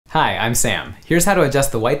Hi, I'm Sam. Here's how to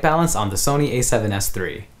adjust the white balance on the Sony A7S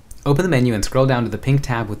III. Open the menu and scroll down to the pink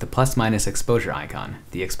tab with the plus-minus exposure icon,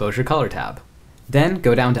 the exposure color tab. Then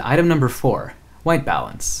go down to item number 4, white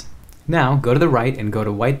balance. Now go to the right and go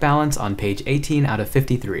to white balance on page 18 out of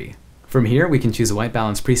 53. From here we can choose a white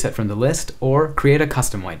balance preset from the list or create a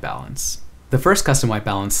custom white balance. The first custom white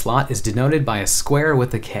balance slot is denoted by a square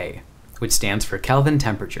with a K, which stands for Kelvin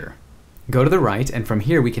temperature. Go to the right, and from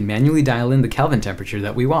here we can manually dial in the Kelvin temperature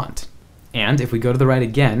that we want. And if we go to the right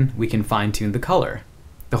again, we can fine-tune the color.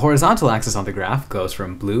 The horizontal axis on the graph goes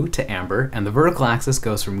from blue to amber, and the vertical axis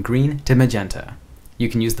goes from green to magenta. You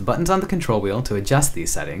can use the buttons on the control wheel to adjust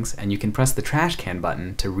these settings, and you can press the trash can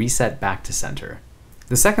button to reset back to center.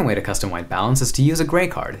 The second way to custom white balance is to use a gray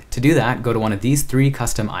card. To do that, go to one of these 3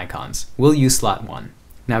 custom icons. We'll use slot 1.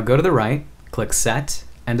 Now go to the right, click Set,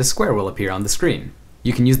 and a square will appear on the screen.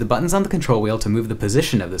 You can use the buttons on the control wheel to move the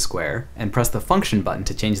position of the square, and press the function button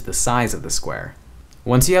to change the size of the square.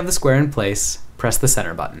 Once you have the square in place, press the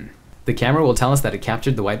center button. The camera will tell us that it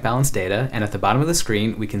captured the white balance data, and at the bottom of the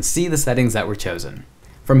screen we can see the settings that were chosen.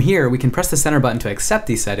 From here we can press the center button to accept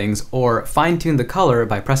these settings, or fine-tune the color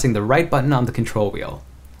by pressing the right button on the control wheel.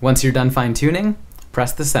 Once you're done fine-tuning,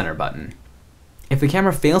 press the center button. If the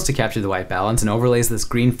camera fails to capture the white balance and overlays this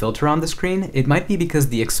green filter on the screen, it might be because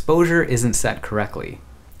the exposure isn't set correctly.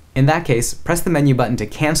 In that case, press the menu button to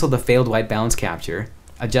cancel the failed white balance capture,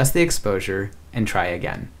 adjust the exposure, and try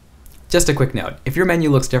again. Just a quick note, if your menu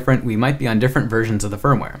looks different, we might be on different versions of the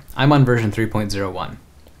firmware. I'm on version 3.01.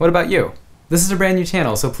 What about you? This is a brand new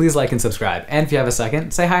channel, so please like and subscribe. And if you have a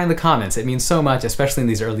second, say hi in the comments. It means so much, especially in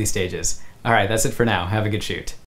these early stages. Alright, that's it for now. Have a good shoot.